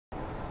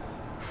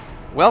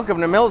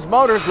Welcome to Mills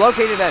Motors,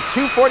 located at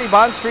 240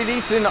 Bond Street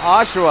East in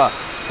Oshawa.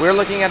 We're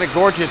looking at a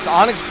gorgeous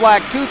onyx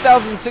black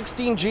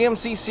 2016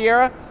 GMC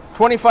Sierra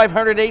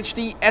 2500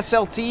 HD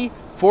SLT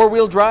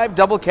 4-wheel drive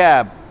double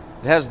cab.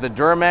 It has the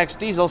DuraMax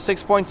diesel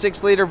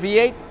 6.6 liter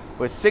V8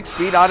 with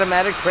 6-speed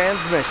automatic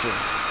transmission.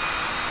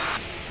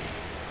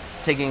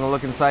 Taking a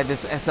look inside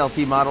this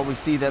SLT model, we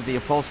see that the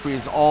upholstery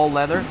is all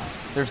leather.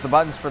 There's the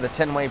buttons for the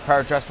 10-way power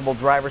adjustable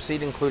driver's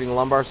seat, including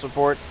lumbar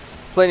support.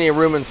 Plenty of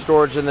room and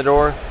storage in the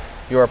door.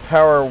 Your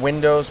power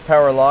windows,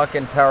 power lock,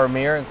 and power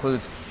mirror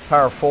includes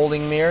power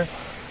folding mirror,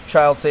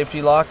 child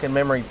safety lock, and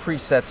memory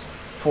presets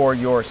for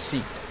your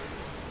seat.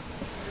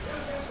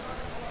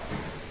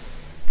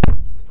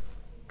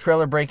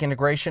 Trailer brake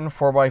integration,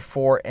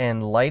 4x4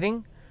 and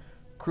lighting.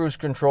 Cruise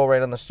control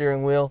right on the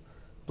steering wheel.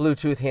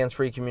 Bluetooth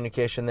hands-free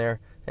communication there,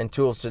 and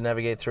tools to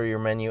navigate through your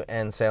menu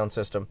and sound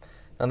system.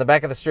 On the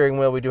back of the steering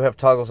wheel, we do have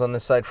toggles on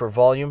this side for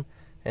volume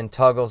and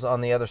toggles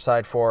on the other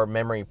side for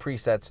memory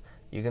presets.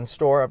 You can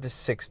store up to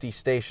 60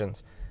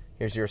 stations.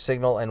 Here's your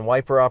signal and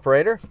wiper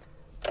operator.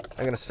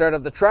 I'm going to start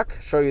up the truck,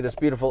 show you this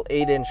beautiful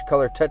 8-inch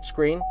color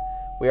touchscreen.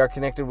 We are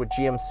connected with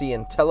GMC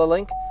and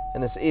Telelink,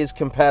 and this is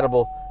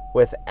compatible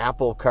with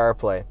Apple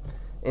CarPlay.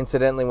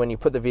 Incidentally, when you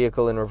put the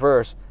vehicle in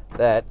reverse,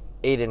 that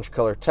 8-inch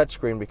color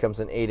touchscreen becomes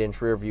an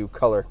 8-inch rear view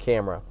color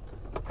camera.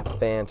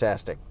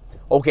 Fantastic.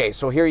 Okay,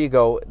 so here you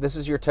go. This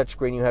is your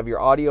touchscreen. You have your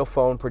audio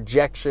phone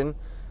projection,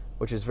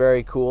 which is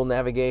very cool.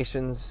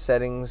 Navigation,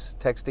 settings,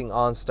 texting,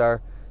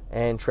 OnStar,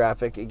 and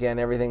traffic. Again,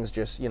 everything's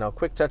just,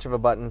 quick touch of a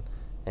button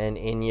and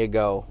in you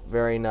go.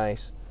 Very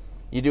nice.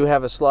 You do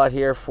have a slot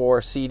here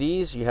for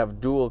CDs. You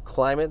have dual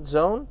climate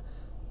zone.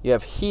 You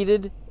have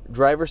heated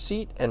driver's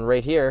seat, and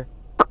right here,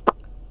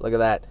 look at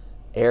that,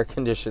 air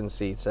conditioned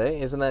seats, eh?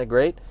 Isn't that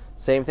great?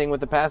 Same thing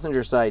with the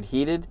passenger side,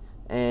 heated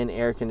and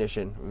air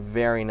conditioned.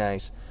 Very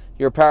nice.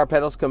 Your power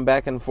pedals come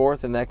back and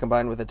forth, and that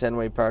combined with a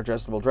 10-way power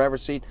adjustable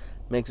driver's seat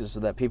makes it so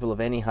that people of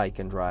any height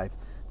can drive.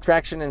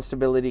 Traction and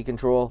stability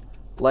control,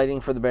 lighting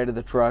for the bed of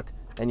the truck,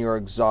 and your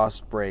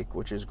exhaust brake,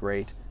 which is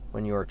great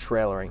when you're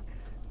trailering,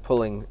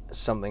 pulling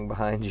something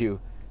behind you.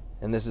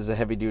 And this is a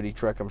heavy-duty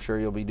truck. I'm sure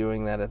you'll be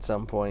doing that at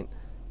some point.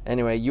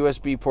 Anyway,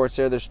 USB ports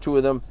there. There's 2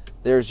 of them.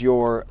 There's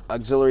your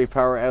auxiliary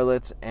power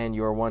outlets and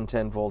your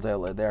 110-volt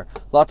outlet there.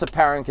 Lots of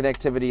power and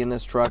connectivity in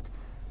this truck.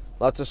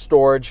 Lots of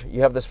storage.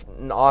 You have this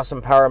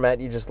awesome power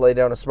mat. You just lay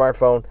down a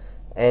smartphone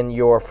and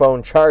your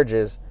phone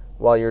charges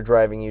while you're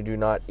driving. You do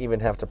not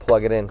even have to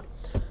plug it in.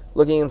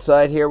 Looking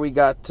inside here, we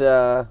got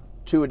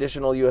 2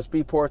 additional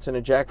USB ports and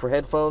a jack for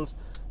headphones,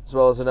 as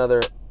well as another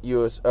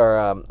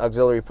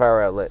auxiliary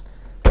power outlet.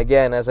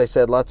 Again, as I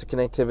said, lots of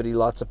connectivity,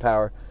 lots of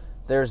power.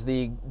 There's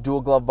the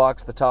dual glove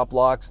box, the top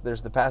locks.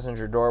 There's the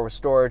passenger door with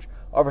storage,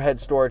 overhead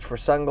storage for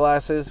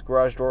sunglasses,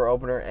 garage door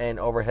opener, and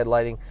overhead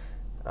lighting.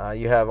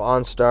 You have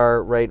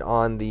OnStar right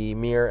on the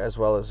mirror, as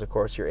well as, of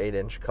course, your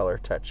 8-inch color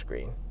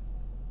touchscreen.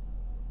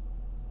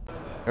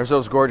 There's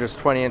those gorgeous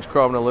 20-inch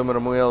chrome and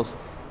aluminum wheels.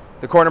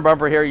 The corner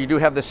bumper here, you do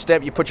have the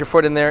step. You put your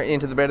foot in there,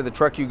 into the bed of the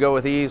truck, you go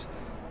with ease.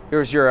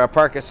 Here's your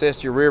park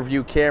assist, your rear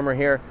view camera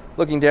here.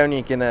 Looking down,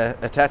 you can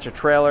attach a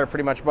trailer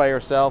pretty much by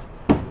yourself.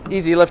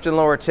 Easy lift and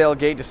lower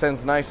tailgate,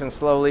 descends nice and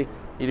slowly.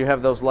 You do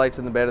have those lights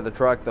in the bed of the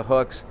truck, the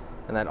hooks,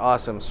 and that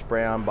awesome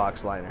spray-on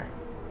box liner.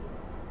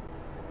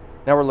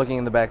 Now we're looking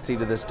in the back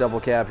seat of this double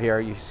cab here.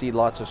 You see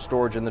lots of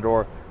storage in the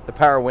door. The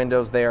power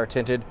windows, they are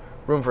tinted.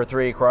 Room for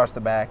 3 across the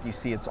back. You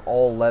see it's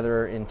all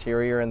leather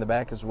interior in the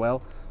back as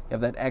well. You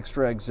have that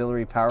extra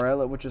auxiliary power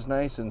outlet, which is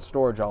nice, and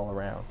storage all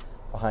around.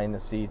 Behind the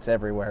seats,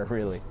 everywhere,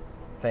 really.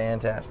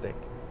 Fantastic.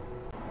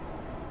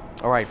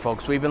 All right,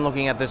 folks, we've been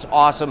looking at this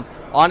awesome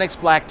onyx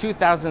black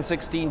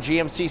 2016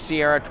 GMC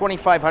Sierra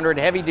 2500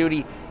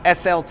 heavy-duty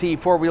SLT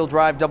 4-wheel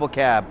drive double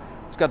cab.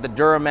 It's got the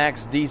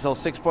DuraMax diesel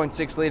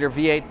 6.6 liter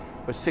V8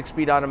 with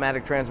 6-speed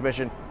automatic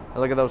transmission.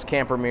 And look at those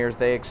camper mirrors.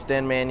 They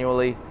extend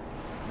manually.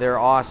 They're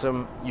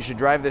awesome. You should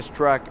drive this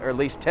truck, or at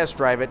least test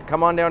drive it.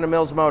 Come on down to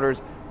Mills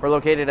Motors. We're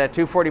located at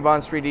 240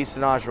 Bond Street East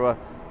in Oshawa.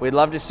 We'd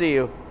love to see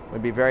you.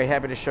 We'd be very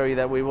happy to show you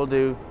that we will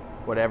do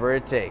whatever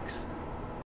it takes.